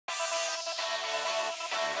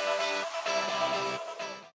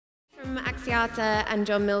Axiata and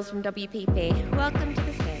John Mills from WPP. Welcome to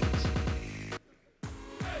the stage.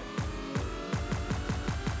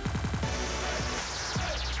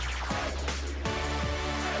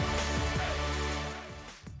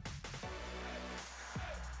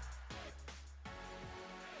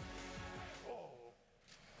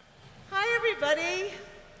 Hi, everybody.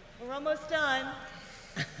 We're almost done.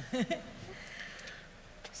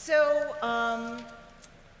 So,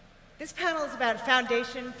 this panel is about a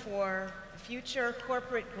foundation for future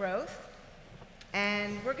corporate growth.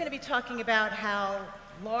 And we're going to be talking about how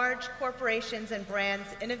large corporations and brands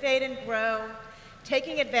innovate and grow,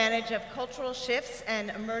 taking advantage of cultural shifts and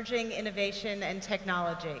emerging innovation and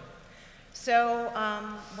technology. So,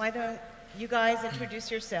 why don't you guys introduce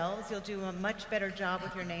yourselves? You'll do a much better job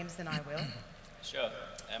with your names than I will. Sure.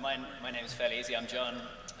 My name is fairly easy. I'm John.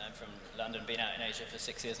 I'm from London, been out in Asia for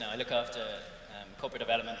 6 years now. I look after corporate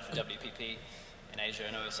development for WPP in Asia,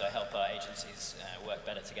 and also help our agencies work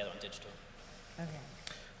better together on digital. Okay.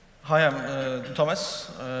 Hi, I'm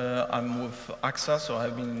Tomasz. I'm with AXA, so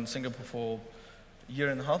I've been in Singapore for a year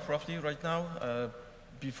and a half, roughly, right now.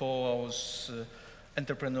 Before I was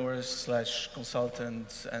entrepreneur slash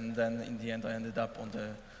consultant, and then in the end I ended up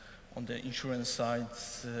on the insurance side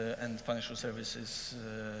and financial services,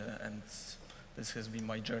 and this has been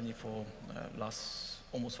my journey for last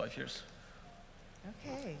almost 5 years.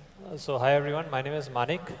 Okay. So hi everyone, my name is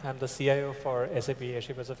Manik. I'm the CIO for SAP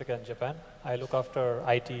Asia Pacific and Japan. I look after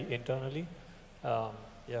IT internally.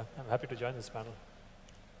 Yeah, I'm happy to join this panel.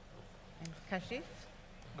 And Kashif?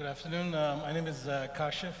 Good afternoon. My name is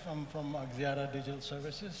Kashif. I'm from Axiata Digital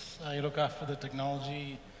Services. I look after the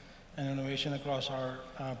technology and innovation across our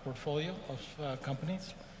portfolio of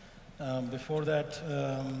companies. Before that,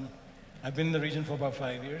 I've been in the region for about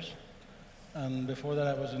 5 years. And before that,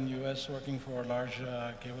 I was in the US working for a large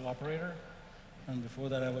cable operator. And before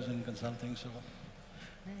that, I was in consulting.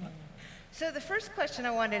 So the first question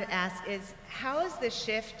I wanted to ask is, how is the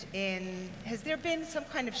shift has there been some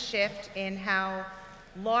kind of shift in how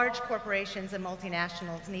large corporations and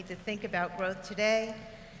multinationals need to think about growth today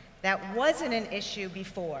that wasn't an issue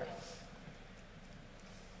before?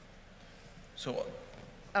 So,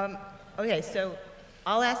 okay, so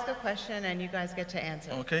I'll ask a question and you guys get to answer.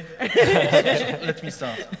 okay. So let me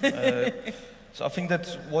start. So I think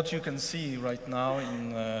that what you can see right now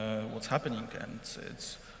in what's happening, and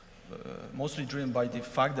it's mostly driven by the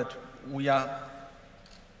fact that we are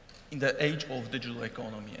in the age of digital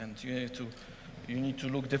economy, and you need to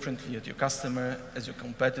look differently at your customer, as your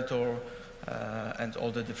competitor, and all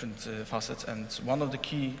the different facets. And one of the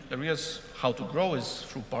key areas how to grow is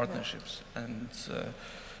through partnerships. And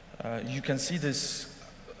you can see this,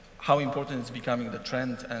 how important it's becoming the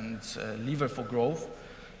trend and lever for growth,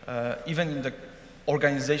 even in the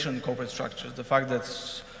organization and corporate structures. The fact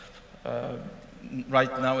that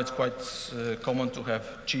right now it's quite common to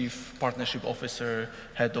have chief partnership officer,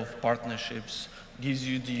 head of partnerships, gives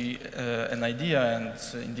you an idea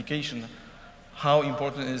and indication how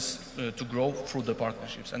important it is to grow through the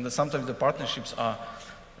partnerships. And sometimes the partnerships are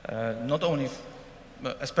not only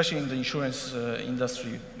especially in the insurance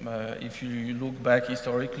industry, if you look back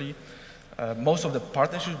historically, most of the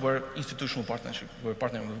partnerships were institutional partnerships. We're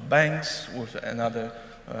partnering with banks, with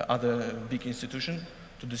other big institution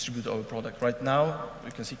to distribute our product. Right now, we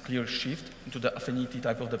can see clear shift into the affinity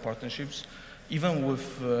type of the partnerships, even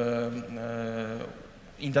with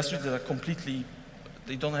industries that are completely,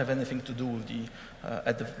 they don't have anything to do with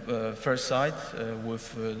at the first sight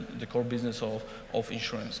with the core business of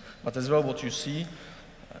insurance. But as well, what you see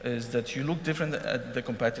is that you look different at the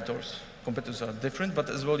competitors. Competitors are different, but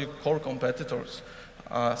as well your core competitors,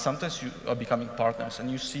 sometimes you are becoming partners, and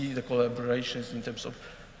you see the collaborations in terms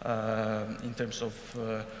of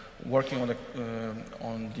working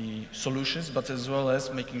on the solutions, but as well as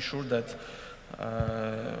making sure that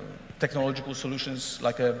technological solutions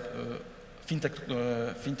like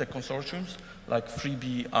fintech consortiums like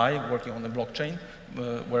 3BI working on the blockchain,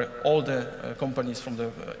 where all the companies from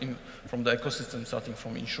the ecosystem, starting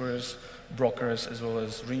from insurers, brokers, as well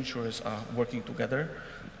as reinsurers, are working together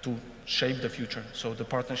to shape the future. So the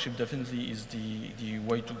partnership definitely is the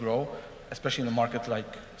way to grow, especially in a market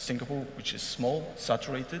like Singapore, which is small,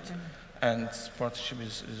 saturated, and partnership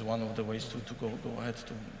is one of the ways to go ahead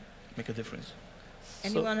to make a difference.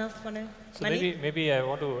 Anyone else want to? So maybe I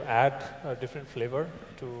want to add a different flavor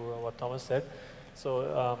to what Thomas said.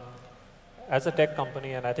 So as a tech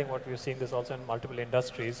company, and I think what we're seeing this also in multiple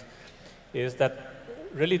industries, is that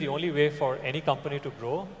really the only way for any company to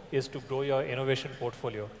grow is to grow your innovation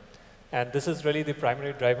portfolio. And this is really the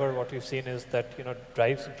primary driver. What we've seen is that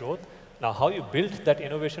drives growth. Now, how you build that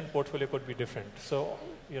innovation portfolio could be different. So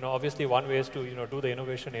obviously one way is to, do the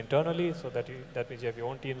innovation internally, so that means you have your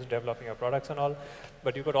own teams developing your products and all,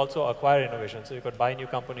 but you could also acquire innovation. So you could buy new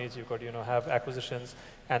companies, you could, have acquisitions,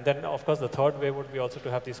 and then of course the third way would be also to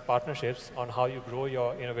have these partnerships on how you grow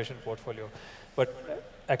your innovation portfolio. But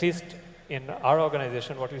at least in our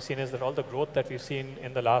organization, what we've seen is that all the growth that we've seen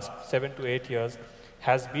in the last 7 to 8 years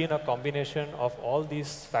has been a combination of all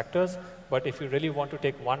these factors. But if you really want to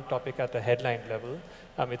take one topic at the headline level,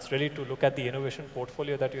 it's really to look at the innovation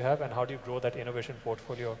portfolio that you have and how do you grow that innovation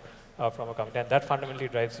portfolio from a company. And that fundamentally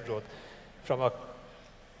drives growth. From a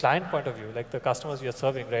client point of view, like the customers we are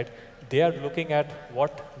serving, right, they are looking at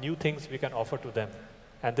what new things we can offer to them.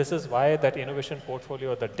 And this is why that innovation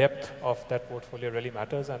portfolio, the depth of that portfolio really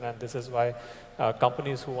matters. And this is why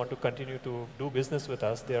companies who want to continue to do business with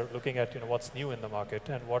us, they are looking at what's new in the market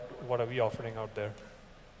and what are we offering out there.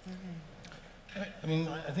 Mm-hmm. I mean,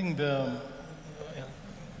 I think the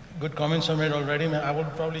good comments are made already. I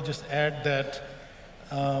would probably just add that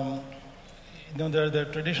the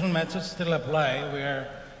traditional methods still apply, where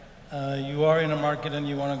you are in a market and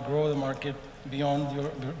you want to grow the market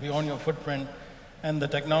beyond your footprint. And the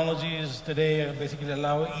technologies today basically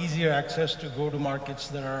allow easier access to go to markets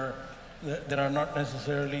that are not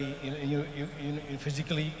necessarily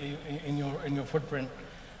physically in your footprint.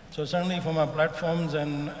 So certainly from our platforms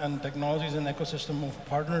and technologies and ecosystem of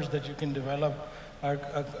partners that you can develop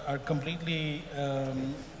are completely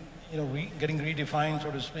getting redefined,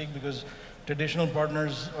 so to speak, because traditional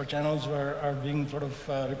partners or channels are being sort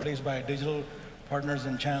of replaced by digital partners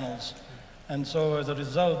and channels. And so as a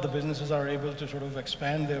result, the businesses are able to sort of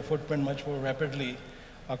expand their footprint much more rapidly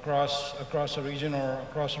across a region or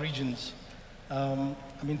across regions. I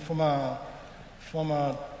mean, from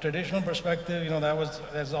a traditional perspective,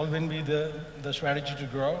 that's always been the strategy to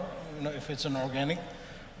grow, if it's an organic.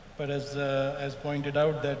 But as pointed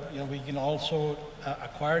out, that we can also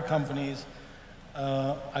acquire companies,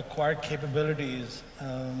 acquire capabilities,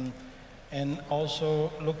 and also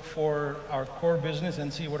look for our core business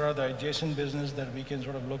and see what are the adjacent business that we can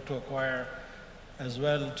sort of look to acquire as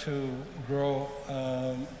well to grow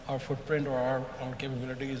our footprint or our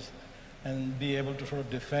capabilities and be able to sort of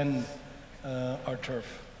defend our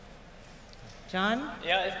turf. John?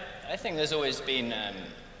 Yeah, I think there's always been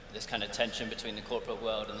this kind of tension between the corporate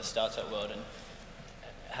world and the startup world. And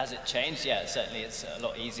has it changed? Yeah, certainly it's a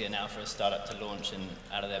lot easier now for a startup to launch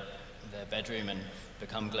out of their bedroom and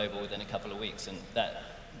become global within a couple of weeks.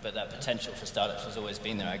 But that potential for startups has always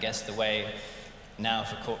been there. I guess the way now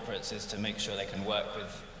for corporates is to make sure they can work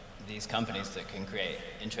with these companies that can create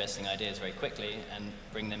interesting ideas very quickly and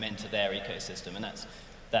bring them into their ecosystem. And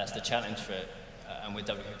that's the challenge for it. And with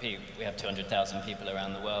WPP, we have 200,000 people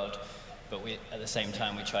around the world, but at the same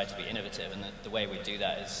time, we try to be innovative. And the way we do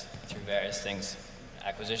that is through various things.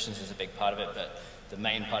 Acquisitions is a big part of it, but the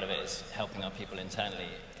main part of it is helping our people internally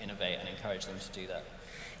innovate and encourage them to do that.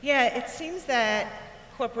 Yeah, it seems that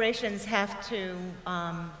corporations have to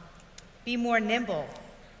be more nimble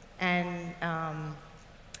and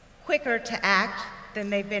quicker to act than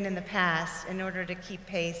they've been in the past in order to keep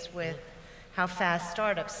pace with how fast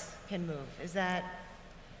startups can move. Is that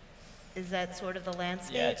sort of the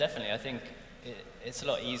landscape? Yeah, definitely. I think it's a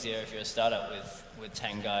lot easier if you're a startup with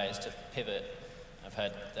 10 guys to pivot. I've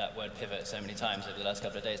heard that word pivot so many times over the last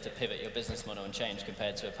couple of days, to pivot your business model and change,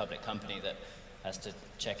 compared to a public company that has to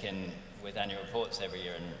check in with annual reports every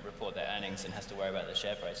year and report their earnings and has to worry about the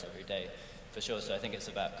share price every day, for sure. So I think it's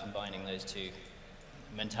about combining those two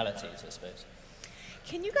mentalities, I suppose.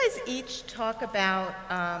 Can you guys each talk about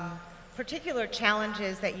particular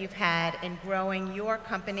challenges that you've had in growing your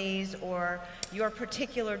companies or your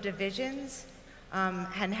particular divisions,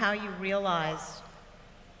 and how you realized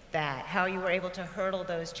that, how you were able to hurdle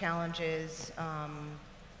those challenges,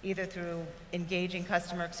 either through engaging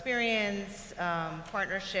customer experience,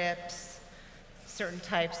 partnerships, certain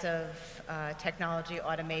types of technology,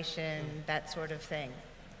 automation, that sort of thing.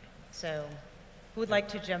 So who would like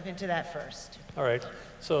to jump into that first? All right.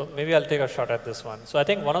 So maybe I'll take a shot at this one. So I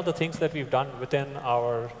think one of the things that we've done within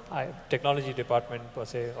our technology department per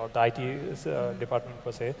se, or the IT department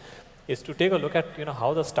per se, is to take a look at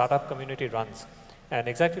how the startup community runs. And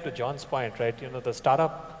exactly to John's point, right? The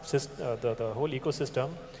startup system, the whole ecosystem.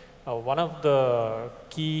 One of the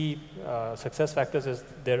key success factors is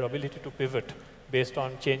their ability to pivot based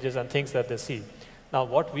on changes and things that they see. Now,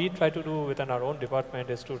 what we try to do within our own department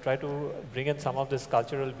is to try to bring in some of these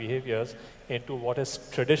cultural behaviors into what is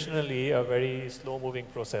traditionally a very slow-moving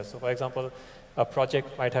process. So, for example, a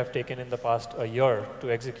project might have taken in the past a year to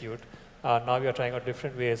execute. Now we are trying out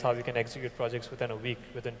different ways how we can execute projects within a week,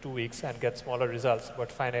 within 2 weeks, and get smaller results,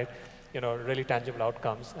 but finite, really tangible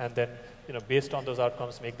outcomes, and then based on those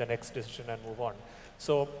outcomes, make the next decision and move on.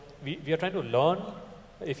 So we are trying to learn,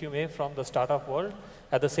 if you may, from the startup world.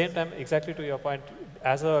 At the same time, exactly to your point,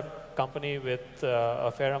 as a company with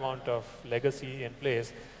a fair amount of legacy in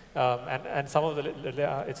place, and some of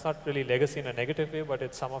it's not really legacy in a negative way, but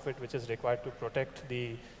it's some of it which is required to protect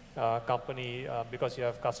the company because you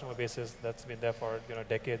have customer bases that's been there for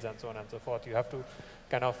decades and so on and so forth. You have to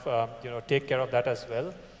kind of take care of that as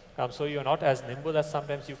well. So you're not as nimble as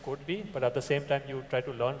sometimes you could be, but at the same time you try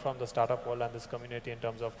to learn from the startup world and this community in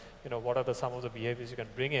terms of what are some of the behaviors you can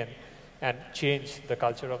bring in and change the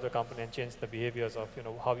culture of the company and change the behaviors of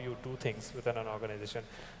how you do things within an organization.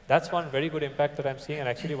 That's one very good impact that I'm seeing, and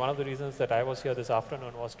actually one of the reasons that I was here this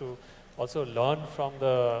afternoon was to also learn from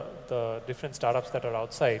the different startups that are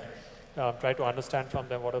outside, try to understand from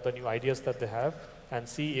them what are the new ideas that they have, and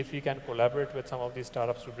see if we can collaborate with some of these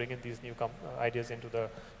startups to bring in these new ideas into the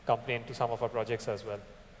company, into some of our projects as well.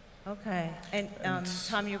 Okay, and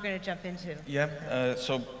Tom, you're going to jump into. Yeah,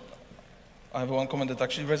 so I have one comment that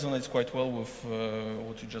actually resonates quite well with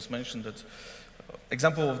what you just mentioned. That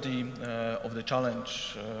example of the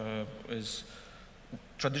challenge is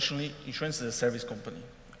traditionally insurance is a service company,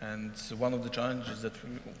 and one of the challenges that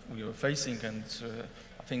we are facing, and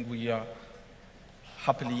I think we are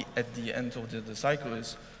happily at the end of the cycle,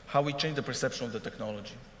 is how we change the perception of the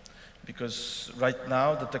technology. Because right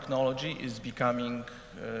now the technology is becoming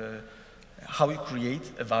how you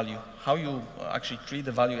create a value, how you actually create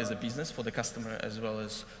the value as a business for the customer as well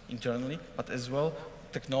as internally, but as well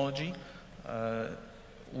technology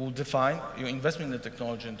will define your investment in the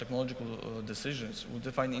technology and technological decisions will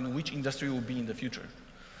define in which industry you will be in the future.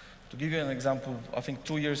 To give you an example, I think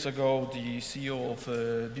 2 years ago, the CEO of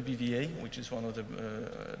BBVA, which is one of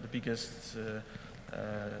the biggest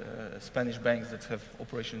Spanish banks that have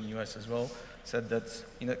operation in the US as well, said that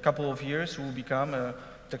in a couple of years we will become a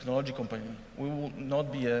technology company. We will not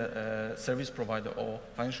be a service provider or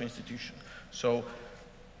financial institution. So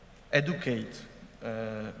educate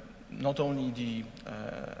not only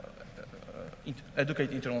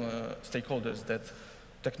educate internal stakeholders that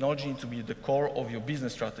technology needs to be the core of your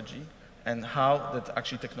business strategy, and how that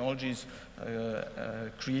actually technology is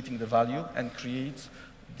creating the value and creates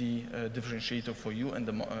the differentiator for you and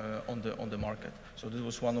on the market. So this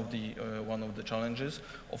was one of the challenges.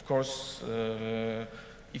 Of course,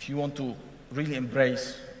 if you want to really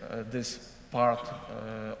embrace this part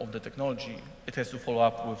of the technology, it has to follow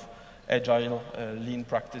up with agile, lean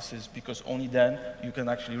practices, because only then you can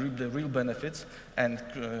actually reap the real benefits and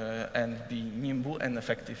be nimble and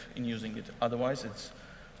effective in using it. Otherwise,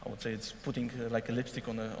 I would say it's putting like a lipstick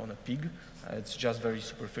on a pig. It's just very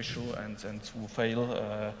superficial and will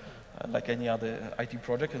fail like any other IT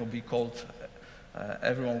project. It'll be called,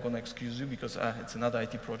 everyone gonna excuse you because it's another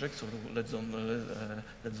IT project, so let's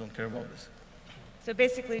don't care about this. So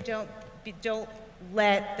basically, don't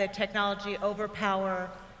let the technology overpower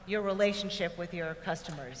your relationship with your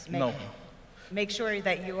customers. Make sure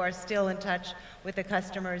that you are still in touch with the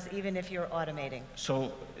customers, even if you're automating.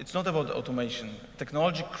 So it's not about automation.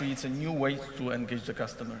 Technology creates a new way to engage the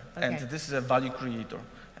customer. Okay. And this is a value creator.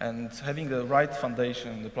 And having the right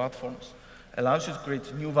foundation in the platforms allows you to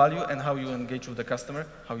create new value and how you engage with the customer,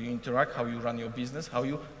 how you interact, how you run your business, how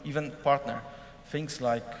you even partner. Things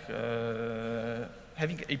like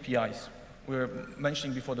having APIs. We were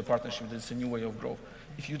mentioning before the partnership that it's a new way of growth.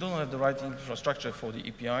 If you don't have the right infrastructure for the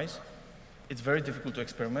APIs, it's very difficult to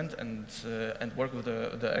experiment and work with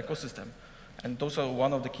the ecosystem. And those are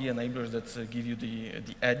one of the key enablers that give you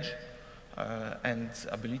the edge and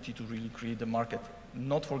ability to really create the market.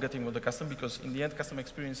 Not forgetting about the customer, because in the end, customer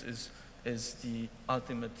experience is the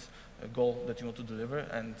ultimate goal that you want to deliver,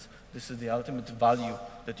 and this is the ultimate value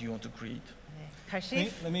that you want to create.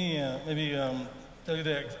 Kashif? Let me maybe tell you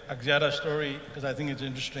the Axiata story, because I think it's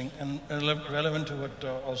interesting and relevant to what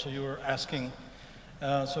also you were asking.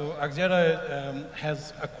 So Axiata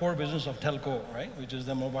has a core business of telco, right, which is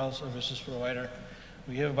the mobile services provider.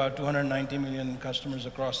 We have about 290 million customers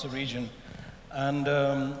across the region. And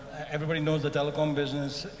everybody knows the telecom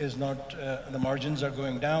business is not, the margins are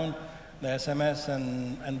going down. The SMS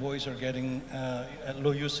and voice are getting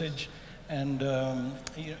low usage. And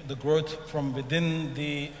the growth from within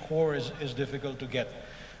the core is difficult to get.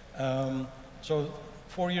 So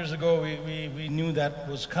 4 years ago, we knew that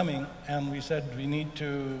was coming, and we said we need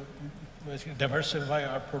to diversify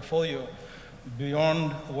our portfolio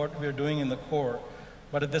beyond what we're doing in the core.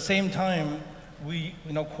 But at the same time,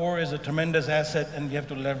 core is a tremendous asset, and we have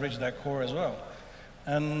to leverage that core as well.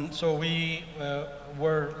 And so we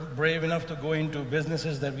were brave enough to go into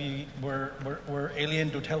businesses that we were alien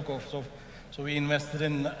to telco. So So we invested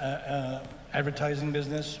in advertising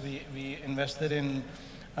business, we invested in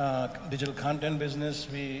digital content business,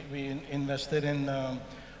 we invested in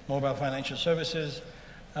mobile financial services,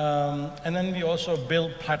 and then we also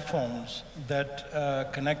built platforms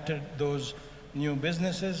that connected those new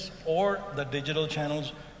businesses or the digital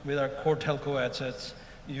channels with our core telco assets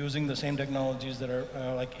using the same technologies that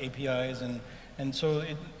are like APIs, and so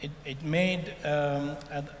it made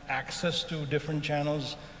access to different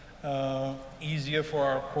channels easier for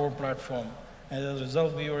our core platform. And as a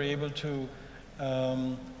result, we were able to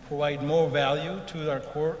provide more value to our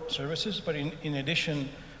core services, but in addition,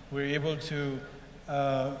 we're able to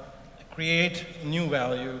create new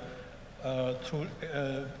value through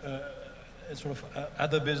sort of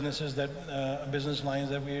other businesses that, business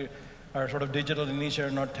lines that we are sort of digital in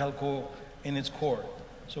nature, not telco in its core.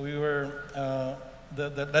 So we were,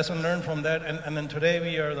 the lesson learned from that, and then today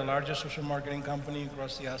we are the largest social marketing company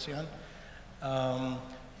across the ASEAN.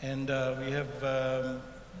 And we have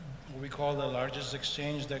what we call the largest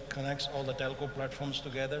exchange that connects all the telco platforms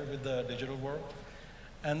together with the digital world.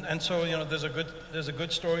 And so, you know, there's a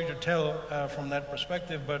good story to tell from that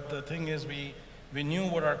perspective, but the thing is we knew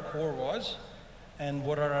what our core was and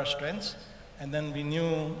what are our strengths, and then we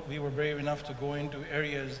knew we were brave enough to go into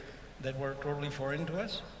areas that were totally foreign to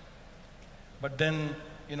us. But then,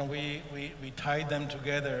 you know, we tied them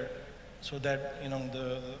together so that, you know,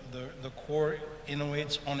 the core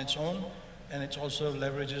innovates on its own, and it also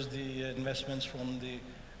leverages the investments from the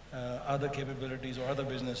other capabilities or other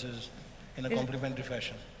businesses in a complementary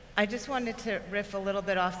fashion. I just wanted to riff a little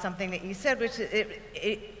bit off something that you said, which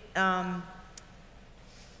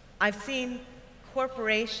I've seen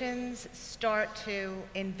corporations start to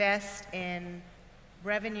invest in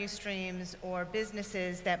revenue streams or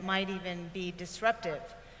businesses that might even be disruptive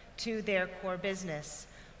to their core business,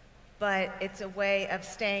 but it's a way of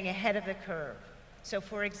staying ahead of the curve. So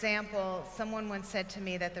for example, someone once said to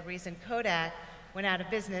me that the reason Kodak went out of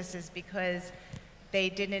business is because they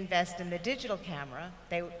didn't invest in the digital camera.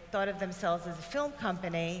 They thought of themselves as a film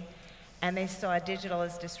company, and they saw digital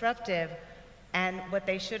as disruptive. And what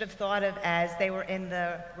they should have thought of as they were in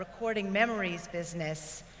the recording memories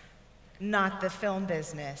business, not the film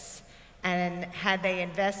business. And had they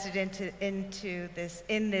invested into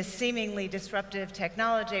this seemingly disruptive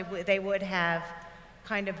technology, they would have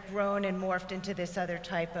kind of grown and morphed into this other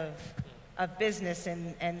type of business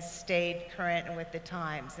and stayed current and with the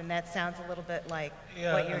times. And that sounds a little bit like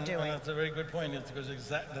what you're doing. That's a very good point. It's because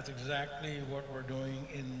that's exactly what we're doing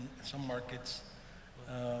in some markets.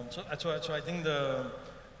 So I think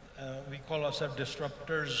we call ourselves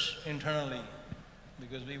disruptors internally,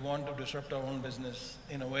 because we want to disrupt our own business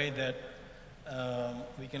in a way that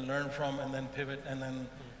we can learn from and then pivot and then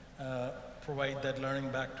provide that learning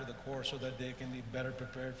back to the core so that they can be better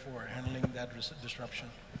prepared for handling that disruption.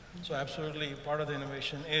 So absolutely, part of the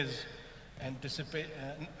innovation is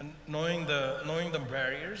knowing the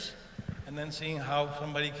barriers and then seeing how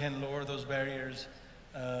somebody can lower those barriers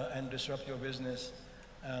and disrupt your business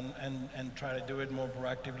and try to do it more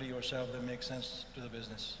proactively yourself that makes sense to the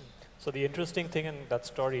business. So the interesting thing in that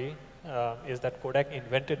story is that Kodak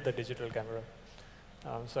invented the digital camera.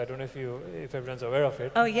 So I don't know if everyone's aware of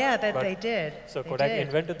it. Oh yeah, they did. So Kodak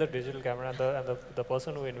invented the digital camera, and the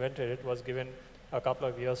person who invented it was given a couple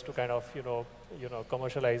of years to kind of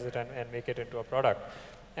commercialize it and make it into a product.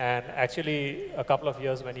 And actually, a couple of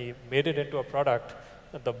years when he made it into a product,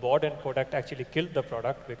 the board and Kodak actually killed the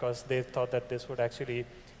product because they thought that this would actually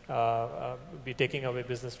be taking away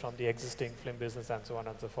business from the existing film business and so on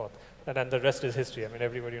and so forth. And then the rest is history. I mean,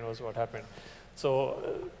 everybody knows what happened. So,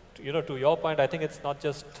 to your point, I think it's not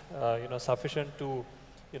just, sufficient to,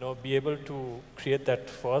 be able to create that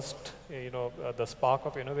first, the spark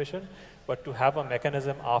of innovation, but to have a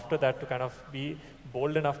mechanism after that to kind of be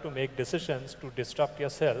bold enough to make decisions to disrupt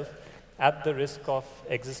yourself at the risk of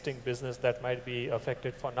existing business that might be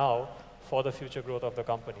affected for now for the future growth of the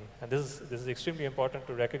company. And this is extremely important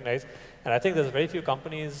to recognize. And I think there's very few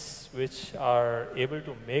companies which are able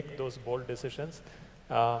to make those bold decisions.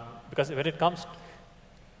 Because when it comes,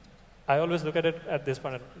 I always look at it at this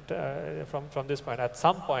point, from this point. At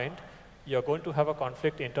some point, you're going to have a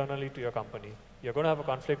conflict internally to your company. You're going to have a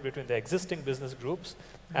conflict between the existing business groups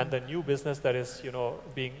and the new business that is,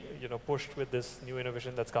 being, pushed with this new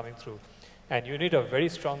innovation that's coming through. And you need a very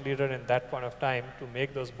strong leader in that point of time to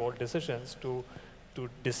make those bold decisions to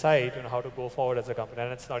decide, how to go forward as a company.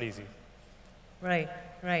 And it's not easy. Right,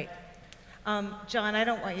 right. John, I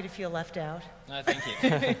don't want you to feel left out. No, thank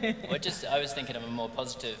you. I was thinking of a more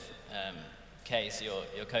positive case.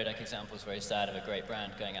 Your Kodak example is very sad of a great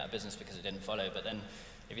brand going out of business because it didn't follow. But then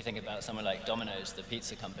if you think about someone like Domino's, the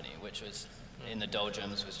pizza company, which was in the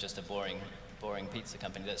doldrums, was just a boring pizza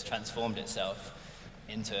company that's transformed itself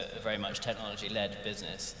into a very much technology-led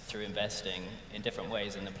business through investing in different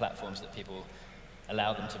ways in the platforms that people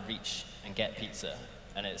allow them to reach and get pizza.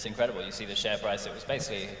 And it's incredible. You see the share price. It was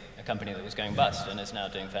basically a company that was going bust and is now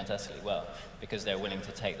doing fantastically well because they're willing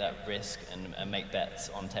to take that risk and make bets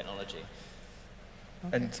on technology.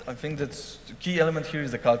 Okay. And I think that the key element here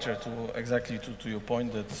is the culture, exactly to your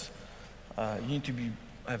point, that you need to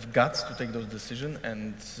have guts to take those decisions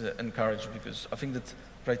and encourage, because I think that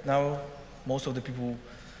right now, most of the people,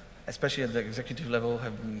 especially at the executive level,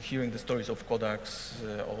 have been hearing the stories of Kodaks,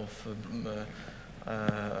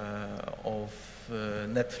 of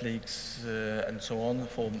Netflix, and so on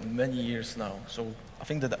for many years now. So I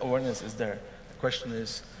think that the awareness is there. The question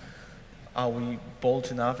is, are we bold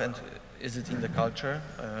enough, and is it in the culture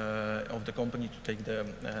of the company to take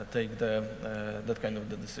that kind of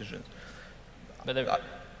the decision? But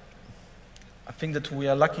I think that we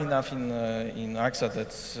are lucky enough in Axiata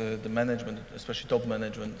that the management, especially top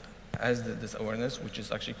management, has this awareness, which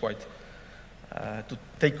is actually quite to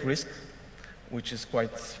take risk, which is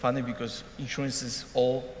quite funny because insurance is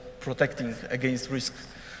all protecting against risk.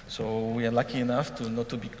 So we are lucky enough not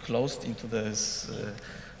to be closed into this,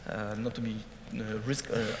 not to be risk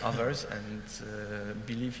averse, and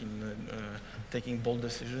believe in taking bold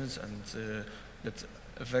decisions, and that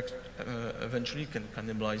eventually can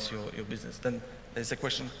cannibalize your business. Then there's a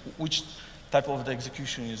question, which type of the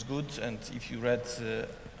execution is good, and if you read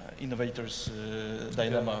Innovator's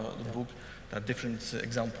Dilemma, the book, there are different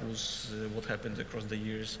examples, what happened across the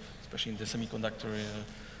years, especially in the semiconductor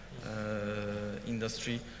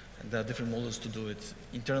industry, and there are different models to do it.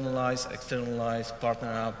 Internalize, externalize,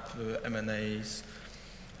 partner up, M&As.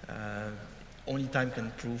 Only time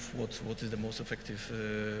can prove what is the most effective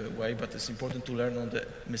way, but it's important to learn on the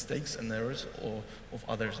mistakes and errors of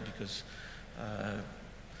others, because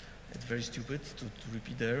it's very stupid to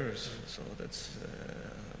repeat the errors. So that's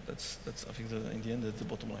I think in the end that's the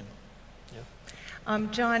bottom line. Yeah.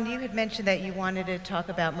 John, you had mentioned that you wanted to talk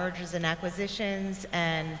about mergers and acquisitions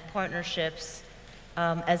and partnerships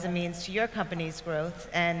as a means to your company's growth,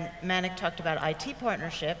 and Manik talked about IT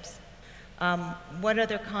partnerships. What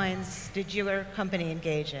other kinds did your company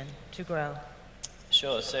engage in to grow?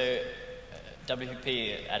 Sure. So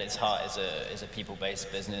WPP at its heart is a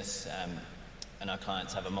people-based business, and our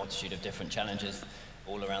clients have a multitude of different challenges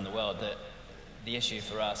all around the world. The issue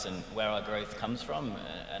for us and where our growth comes from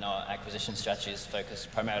and our acquisition strategy is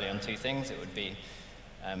focused primarily on two things. It would be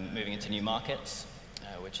moving into new markets,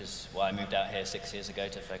 which is why I moved out here 6 years ago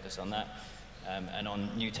to focus on that. And on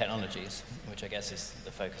new technologies, which I guess is the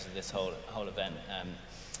focus of this whole event.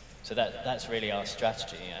 So that's really our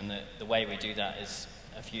strategy, and the way we do that is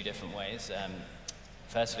a few different ways.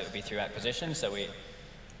 Firstly, it would be through acquisition. So we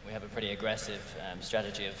have a pretty aggressive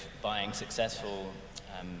strategy of buying successful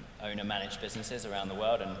owner-managed businesses around the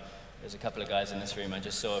world, and there's a couple of guys in this room I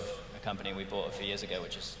just saw of a company we bought a few years ago,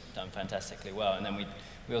 which has done fantastically well. And then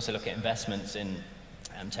we also look at investments in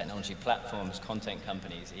technology platforms, content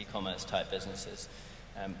companies, e-commerce type businesses.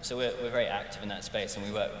 So we're very active in that space, and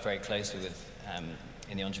we work very closely with,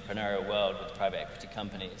 in the entrepreneurial world, with private equity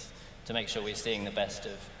companies to make sure we're seeing the best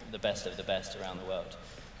of the best around the world.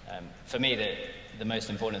 For me, the most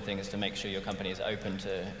important thing is to make sure your company is open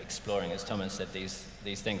to exploring, as Tomasz said,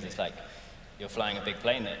 these things. It's like you're flying a big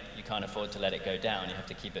plane that you can't afford to let it go down. You have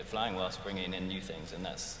to keep it flying whilst bringing in new things, and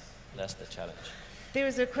that's the challenge. There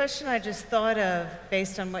was a question I just thought of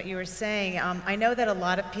based on what you were saying. I know that a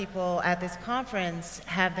lot of people at this conference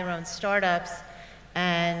have their own startups,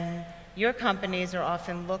 and your companies are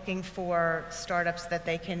often looking for startups that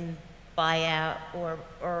they can buy out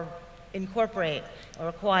or incorporate or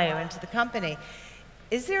acquire into the company.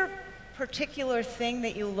 Is there a particular thing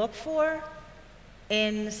that you look for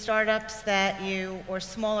in startups that or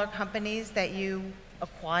smaller companies that you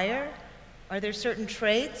acquire? Are there certain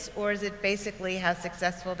traits, or is it basically how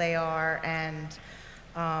successful they are and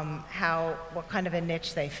what kind of a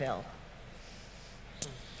niche they fill?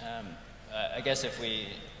 I guess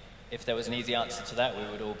if there was an easy answer to that, we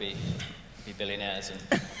would all be billionaires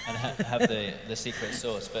and have the secret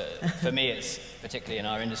sauce. But for me, it's particularly in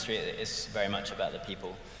our industry, it's very much about the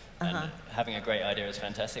people. And having a great idea is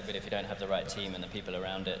fantastic, but if you don't have the right team and the people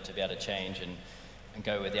around it to be able to change and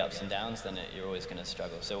go with the ups and downs, then you're always going to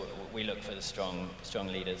struggle. So we look for the strong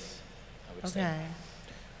leaders, I would say.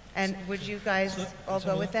 And would you guys all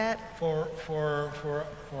go with that? For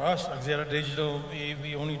us, Axiata Digital,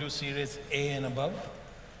 we only do Series A and above.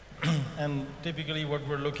 And typically what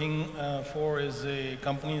we're looking for is a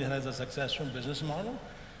company that has a successful business model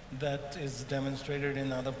that is demonstrated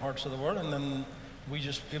in other parts of the world, and then we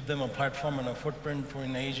just give them a platform and a footprint for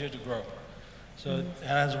in Asia to grow. So it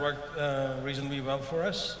has worked reasonably well for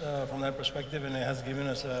us from that perspective, and it has given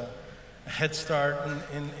us a head start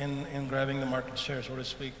in grabbing the market share, so to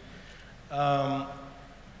speak.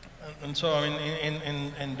 And so, I mean,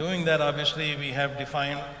 in doing that, obviously, we have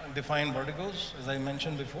defined verticals, as I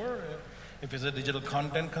mentioned before. If it's a digital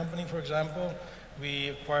content company, for example, we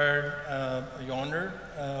acquired Yonder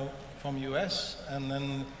from US and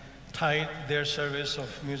then tied their service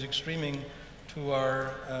of music streaming to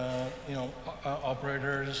our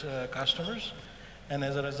operators, customers. And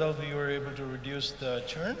as a result, we were able to reduce the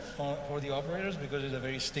churn for the operators because it's a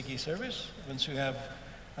very sticky service once you have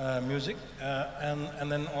music.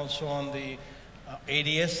 And then also on the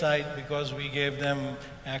ADS side, because we gave them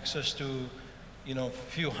access to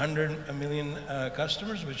few hundred million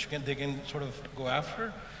customers, which they can sort of go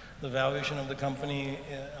after. The valuation of the company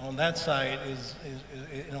on that side is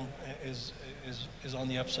on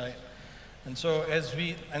the upside. And so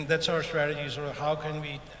and that's our strategy, sort of how can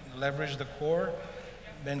we leverage the core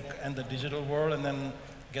and the digital world and then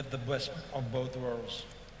get the best of both worlds.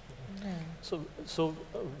 So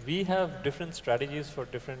we have different strategies for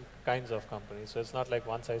different kinds of companies. So it's not like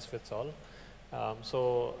one size fits all.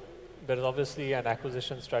 So there is obviously an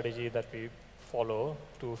acquisition strategy that we follow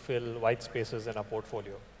to fill white spaces in our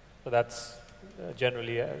portfolio. So that's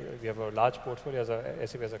generally, we have a large portfolio as a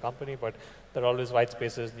SAP as a company, but there are always white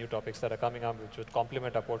spaces, new topics that are coming up which would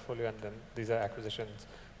complement our portfolio, and then these are acquisitions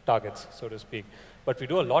targets, so to speak. But we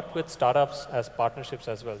do a lot with startups as partnerships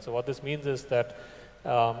as well. So what this means is that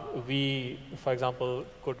we, for example,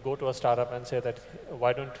 could go to a startup and say that,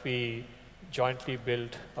 why don't we jointly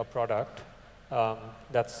build a product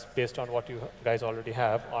that's based on what you guys already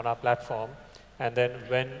have on our platform, and then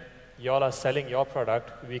when y'all are selling your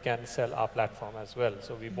product, we can sell our platform as well.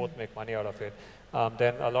 So we both make money out of it.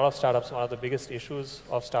 Then a lot of startups, one of the biggest issues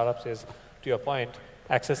of startups is, to your point,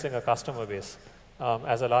 accessing a customer base.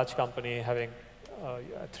 As a large company having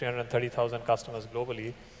 330,000 customers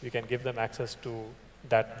globally, we can give them access to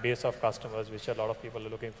that base of customers, which a lot of people are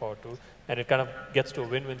looking forward to, and it kind of gets to a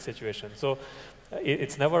win-win situation. So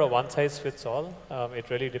it's never a one-size-fits-all. It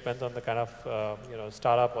really depends on the kind of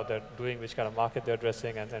startup what they're doing, which kind of market they're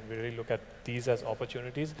addressing, and we really look at these as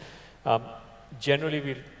opportunities. Generally,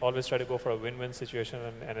 we always try to go for a win-win situation,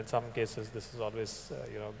 and in some cases, this is always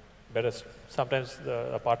better. Sometimes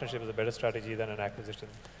a partnership is a better strategy than an acquisition.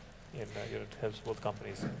 It helps both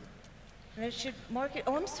companies. And it should market.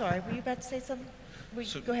 Oh, I'm sorry. Were you about to say something?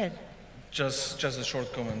 Go ahead. Just a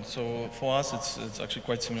short comment. So for us, it's actually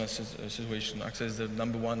quite similar situation. AXA is the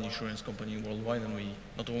 #1 insurance company worldwide, and we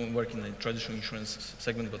not only work in the traditional insurance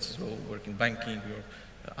segment, but as well work in banking or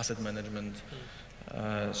asset management.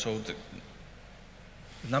 So the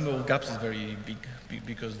number of gaps is very big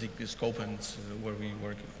because the scope and where we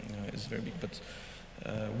work is very big. But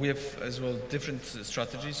we have as well different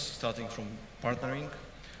strategies, starting from partnering,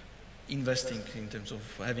 investing in terms of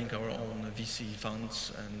having our own VC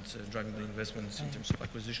funds and driving the investments in terms of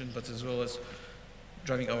acquisition, but as well as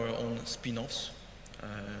driving our own spin-offs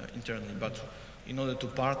internally. But in order to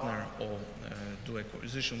partner or do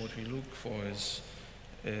acquisition, what we look for is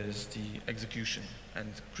the execution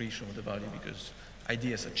and creation of the value, because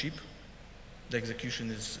ideas are cheap. The execution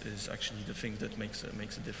is actually the thing that makes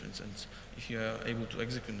a difference. And if you are able to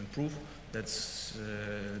execute and improve, that's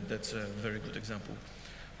a very good example.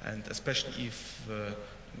 And especially if,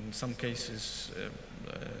 in some cases,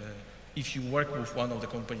 if you work with one of the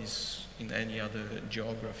companies in any other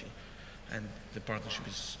geography and the partnership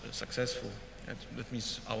is successful, that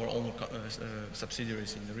means our own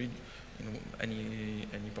subsidiaries in the region,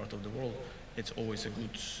 any part of the world, it's always a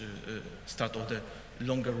good start of the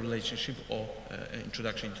longer relationship or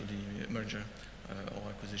introduction to the merger or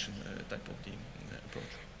acquisition type of the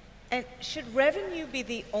approach. And should revenue be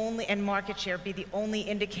the only, and market share be the only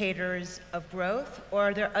indicators of growth, or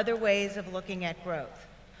are there other ways of looking at growth?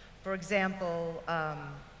 For example,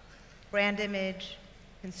 brand image,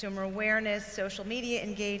 consumer awareness, social media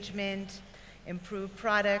engagement, improved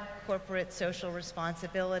product, corporate social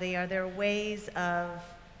responsibility. Are there ways of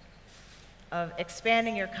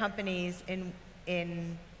expanding your companies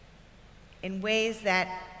in ways that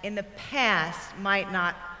in the past might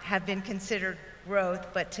not have been considered growth,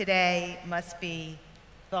 but today must be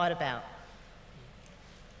thought about?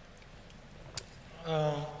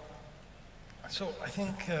 So I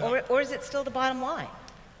think... or is it still the bottom line?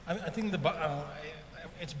 I think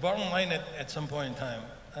it's bottom line at some point in time.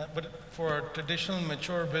 But for a traditional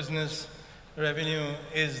mature business, revenue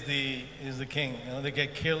is the king. They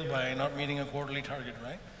get killed by not meeting a quarterly target,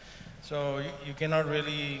 right? So you cannot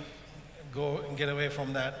really go and get away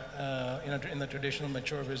from that in the traditional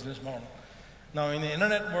mature business model. Now, in the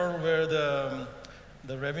internet world, where the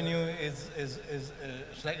revenue is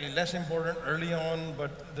slightly less important early on,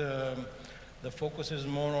 but the focus is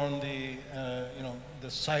more on the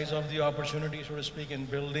size of the opportunity, so to speak, and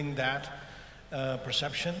building that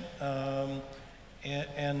perception, and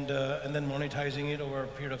then monetizing it over a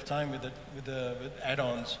period of time with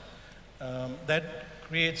add-ons. That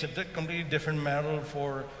creates a completely different model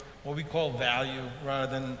for what we call value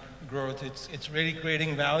rather than growth. It's really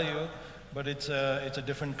creating value, but it's a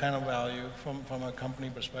different kind of value from a company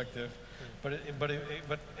perspective. But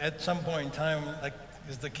at some point in time, like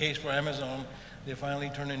is the case for Amazon, they finally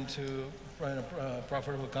turned into a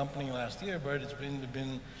profitable company last year, but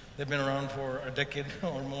they've been around for a decade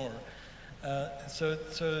or more. So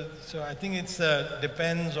I think it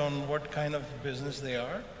depends on what kind of business they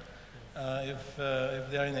are. If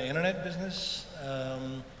they're in the internet business,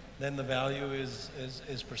 then the value is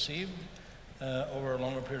perceived over a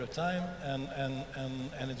longer period of time,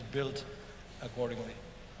 and it's built accordingly.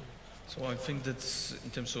 So I think that in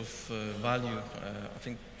terms of value, I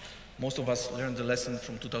think most of us learned the lesson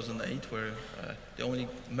from 2008, where the only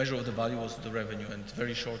measure of the value was the revenue, and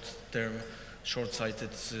very short-term,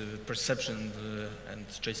 short-sighted perception and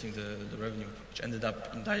chasing the revenue, which ended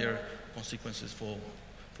up in dire consequences for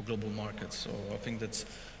global markets. So I think that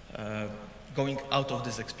going out of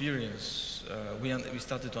this experience, we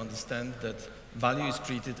started to understand that value is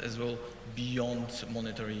created as well beyond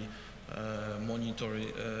monetary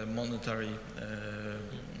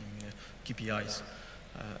KPIs,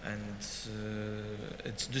 and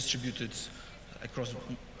it's distributed across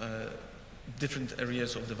different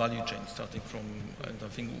areas of the value chain, starting from, and I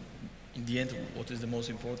think in the end what is the most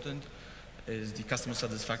important is the customer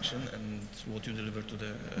satisfaction and what you deliver to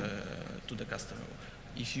the customer.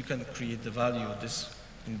 If you can create the value, this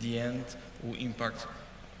in the end will impact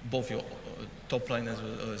both your top line as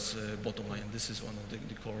well as bottom line. This is one of the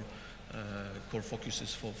core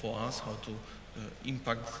focuses for us, how to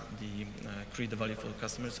create the value for the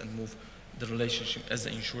customers and move the relationship as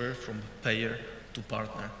an insurer from payer to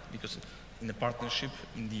partner. Because in a partnership,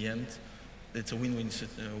 in the end, it's a win-win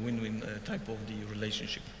type of the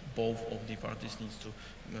relationship. Both of the parties needs to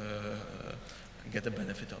get a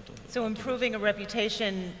benefit out of it. So improving a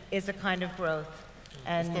reputation is a kind of growth,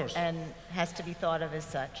 and has to be thought of as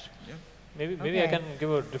such. Yeah. Maybe Okay. I can give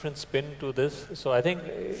a different spin to this. So I think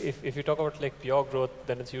if you talk about like pure growth,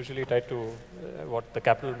 then it's usually tied to what the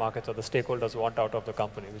capital markets or the stakeholders want out of the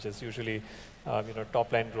company, which is usually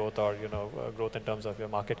top line growth or growth in terms of your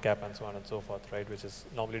market cap and so on and so forth, right? Which is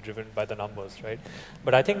normally driven by the numbers, right?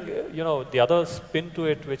 But I think the other spin to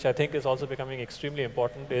it, which I think is also becoming extremely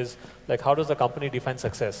important, is like how does the company define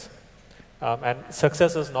success? And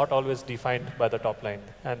success is not always defined by the top line.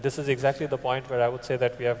 And this is exactly the point where I would say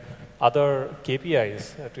that we have other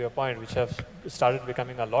KPIs, to your point, which have started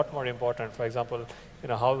becoming a lot more important. For example,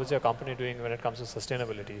 how is your company doing when it comes to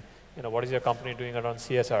sustainability? What is your company doing around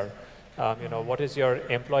CSR? What is your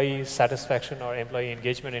employee satisfaction or employee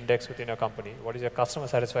engagement index within your company? What is your customer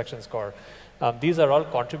satisfaction score? These are all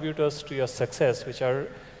contributors to your success, which are,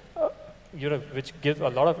 which give a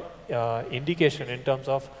lot of indication in terms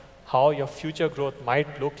of how your future growth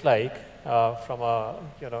might look like from a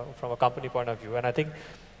company point of view. And I think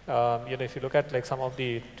if you look at like some of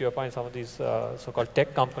the, to your point, some of these so-called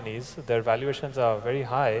tech companies, their valuations are very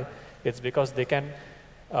high. It's because they can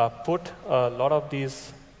put a lot of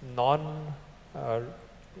these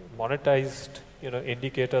non-monetized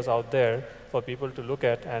indicators out there for people to look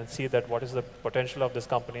at and see that what is the potential of this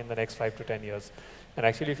company in the next 5 to 10 years. And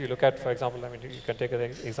actually, if you look at, for example, I mean, you can take an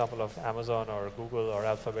example of Amazon or Google or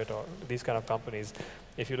Alphabet or these kind of companies.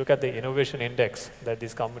 If you look at the innovation index that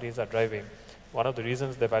these companies are driving, one of the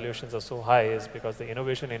reasons the valuations are so high is because the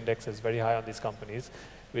innovation index is very high on these companies,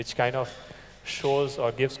 which kind of shows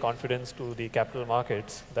or gives confidence to the capital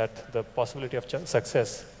markets that the possibility of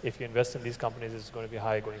success if you invest in these companies is going to be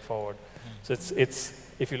high going forward. So it's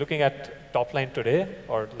if you're looking at top line today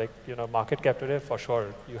or like market cap today, for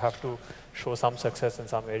sure you have to show some success in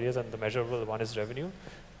some areas, and the measurable one is revenue.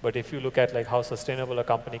 But if you look at like how sustainable a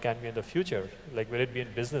company can be in the future, like will it be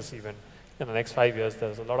in business even in the next 5 years,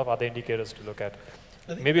 there's a lot of other indicators to look at.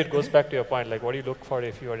 Maybe it goes back to your point, like what do you look for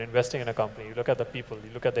if you are investing in a company? You look at the people,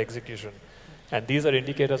 you look at the execution. And these are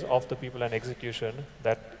indicators of the people and execution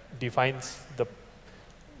that defines the,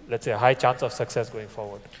 let's say, a high chance of success going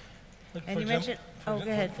forward. And you mentioned, go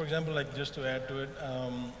ahead. For example, like just to add to it, I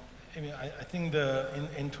mean, I think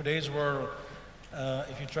in today's world,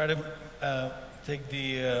 if you try to take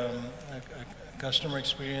the customer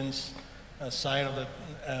experience side of the,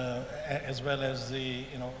 as well as the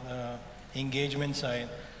engagement side,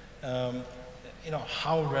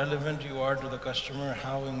 how relevant you are to the customer,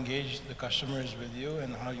 how engaged the customer is with you,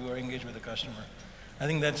 and how you are engaged with the customer. I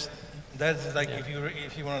think that's like,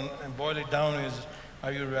 if you want to boil it down, is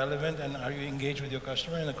are you relevant and are you engaged with your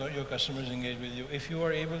customer, and your customer is engaged with you. If you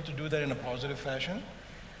are able to do that in a positive fashion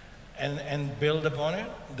and build upon it,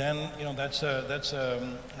 then that's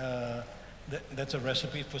a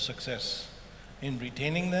recipe for success in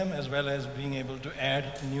retaining them, as well as being able to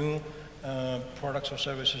add new products or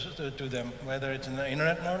services to them, whether it's in the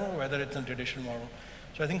internet model, whether it's in a traditional model.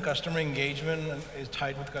 So I think customer engagement is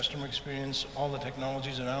tied with customer experience, all the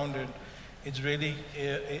technologies around it. It's really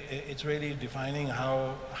defining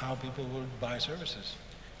how people will buy services.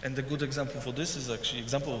 And a good example for this is actually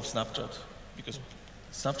example of Snapchat, because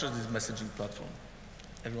Snapchat is a messaging platform.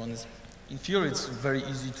 Everyone is, in theory, it's very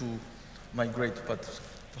easy to migrate, but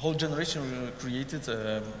the whole generation created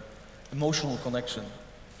an emotional connection.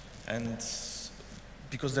 And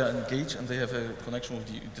because they are engaged and they have a connection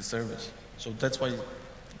with the service. So that's why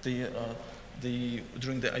during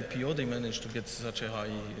the IPO, they managed to get such a high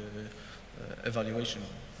evaluation.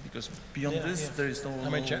 Because beyond this, there is no... I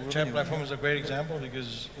mean, chat platform is a great example,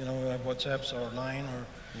 because, WhatsApps or Line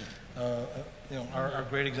are a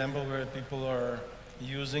great example where people are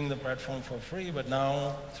using the platform for free, but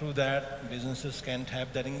now through that, businesses can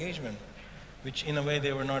tap that engagement, which in a way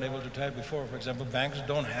they were not able to tap before. For example, banks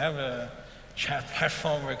don't have a chat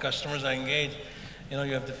platform where customers are engaged. You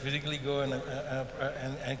have to physically go and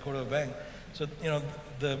go to a bank. So,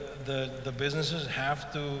 the businesses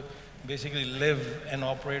have to basically live and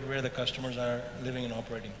operate where the customers are living and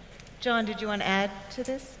operating. John, did you want to add to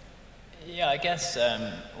this? Yeah, I guess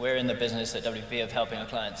we're in the business at WPP of helping our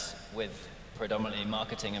clients with predominantly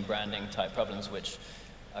marketing and branding type problems, which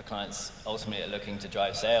our clients ultimately are looking to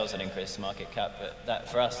drive sales and increase market cap. But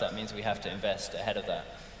for us, that means we have to invest ahead of that.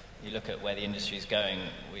 You look at where the industry is going.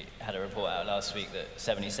 We had a report out last week that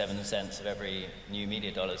 77 cents of every new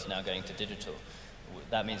media dollar is now going to digital.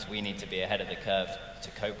 That means we need to be ahead of the curve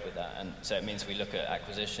to cope with that. And so it means we look at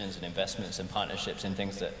acquisitions and investments and partnerships in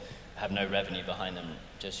things that have no revenue behind them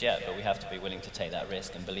just yet, but we have to be willing to take that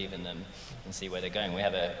risk and believe in them and see where they're going. We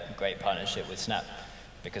have a great partnership with Snap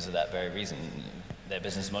because of that very reason. Their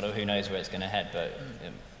business model, who knows where it's going to head, but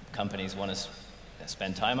companies want to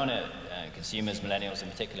spend time on it. Consumers, millennials in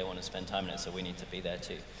particular, want to spend time on it, so we need to be there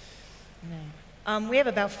too. We have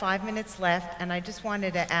about 5 minutes left, and I just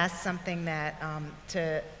wanted to ask something that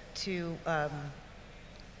to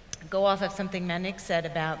go off of something Manik said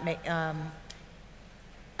about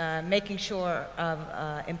making sure of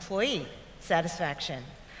employee satisfaction,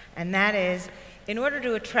 and that is, in order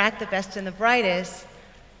to attract the best and the brightest,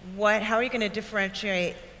 how are you going to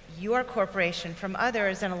differentiate your corporation from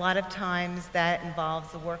others? And a lot of times that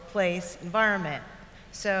involves the workplace environment.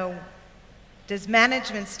 So does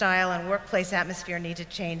management style and workplace atmosphere need to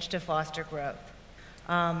change to foster growth?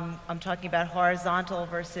 I'm talking about horizontal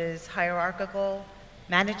versus hierarchical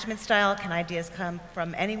management style. Can ideas come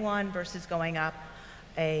from anyone versus going up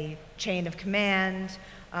a chain of command?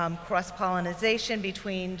 Cross-pollination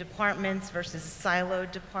between departments versus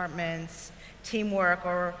siloed departments, teamwork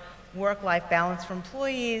or work-life balance for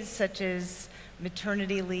employees, such as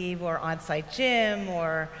maternity leave or on-site gym,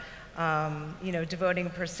 or devoting a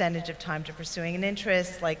percentage of time to pursuing an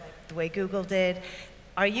interest, like the way Google did.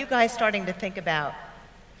 Are you guys starting to think about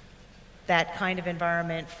that kind of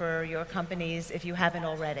environment for your companies, if you haven't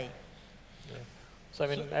already? Yeah. So I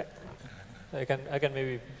mean, I can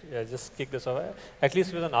maybe just kick this off. At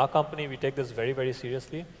least within our company, we take this very, very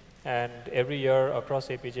seriously. And every year across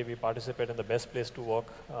APJ, we participate in the Best Place to Work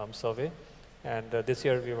survey. And this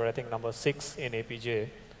year, we were, I think, number 6 in APJ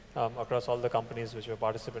across all the companies which were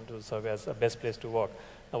participant to the survey as a best place to work.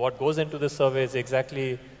 Now, what goes into this survey is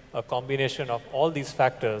exactly a combination of all these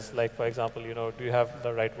factors. Like, for example, do you have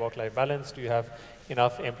the right work-life balance? Do you have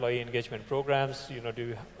enough employee engagement programs?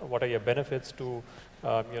 What are your benefits to,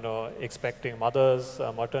 expecting mothers,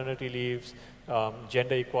 maternity leaves,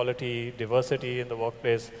 gender equality, diversity in the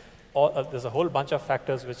workplace? There's a whole bunch of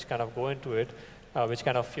factors which kind of go into it, which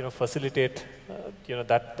kind of facilitate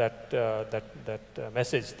that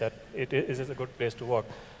message that it is a good place to work.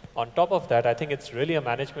 On top of that, I think it's really a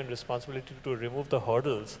management responsibility to remove the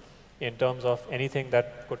hurdles in terms of anything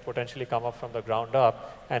that could potentially come up from the ground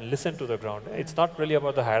up and listen to the ground. It's not really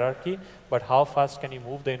about the hierarchy, but how fast can you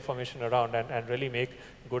move the information around and really make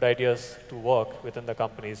good ideas to work within the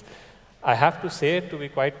companies. I have to say, to be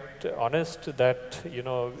quite honest, that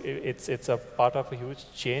it's a part of a huge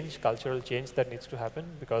change, cultural change that needs to happen,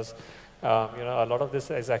 because a lot of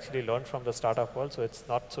this is actually learned from the startup world, so it's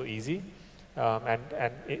not so easy.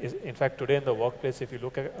 In fact, today in the workplace, if you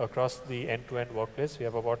look across the end-to-end workplace, we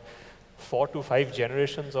have about 4 to 5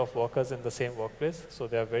 generations of workers in the same workplace. So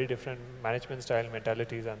there are very different management style,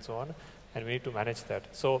 mentalities, and so on, and we need to manage that.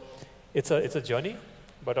 So it's a journey,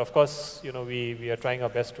 but of course, we are trying our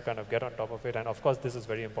best to kind of get on top of it, and of course, this is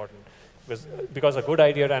very important because a good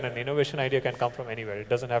idea and an innovation idea can come from anywhere. It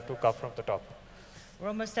doesn't have to come from the top. We're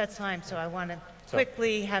almost at time, so I want to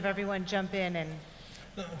quickly have everyone jump in and.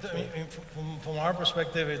 From our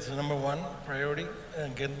perspective, it's the #1 priority,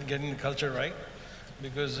 getting the culture right.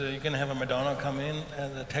 Because you can have a Madonna come in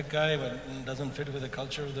as a tech guy, but doesn't fit with the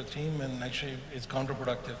culture of the team, and actually it's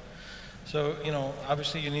counterproductive. So,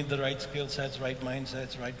 obviously you need the right skill sets, right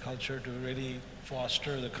mindsets, right culture to really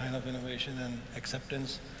foster the kind of innovation and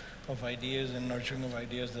acceptance of ideas and nurturing of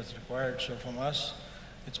ideas that's required. So from us,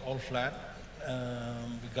 it's all flat.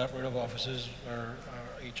 We got rid of offices, our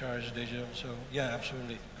HR is digital. So yeah,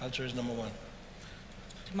 absolutely, culture is #1.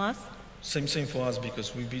 Tomasz? Same for us,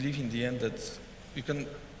 because we believe in the end that you can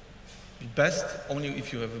be best only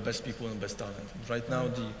if you have the best people and best talent. Right now,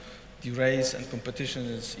 the race and competition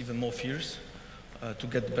is even more fierce to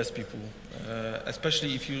get the best people,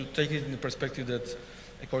 especially if you take it in the perspective that,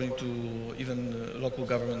 according to even local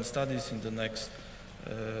government studies, in the next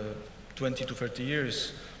 20 to 30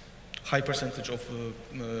 years, high percentage of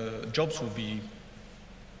jobs will be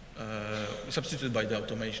substituted by the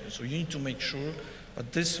automation. So you need to make sure,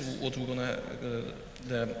 but this is what we're gonna,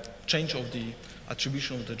 the change of the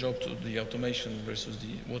attribution of the job to the automation versus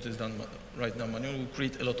what is done right now manually will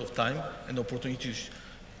create a lot of time and opportunities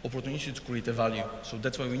to create a value. So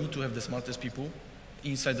that's why we need to have the smartest people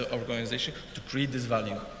inside the organization to create this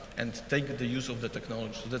value and take the use of the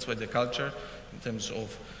technology. So that's why the culture, in terms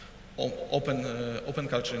of open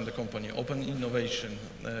culture in the company, open innovation,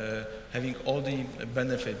 having all the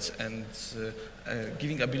benefits and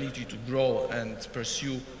giving ability to grow and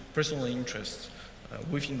pursue personal interests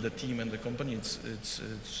within the team and the company, it's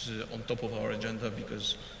on top of our agenda,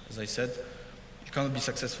 because, as I said, you cannot be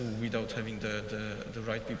successful without having the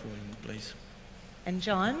right people in place. And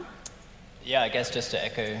John? Yeah, I guess just to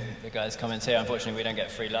echo the guys' comments here, unfortunately we don't get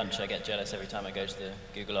free lunch. I get jealous every time I go to the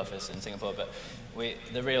Google office in Singapore, but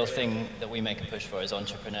the real thing that we make a push for is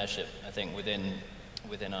entrepreneurship, I think,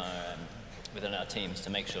 within our teams, to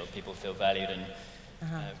make sure people feel valued and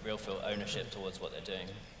feel ownership towards what they're doing.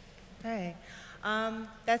 Okay.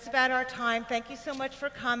 That's about our time. Thank you so much for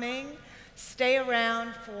coming. Stay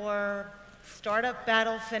around for Startup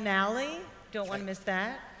Battle finale. Don't want to miss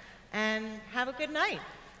that. And have a good night.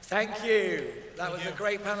 Thank you. That was a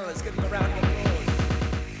great panel. Let's give them a round of applause.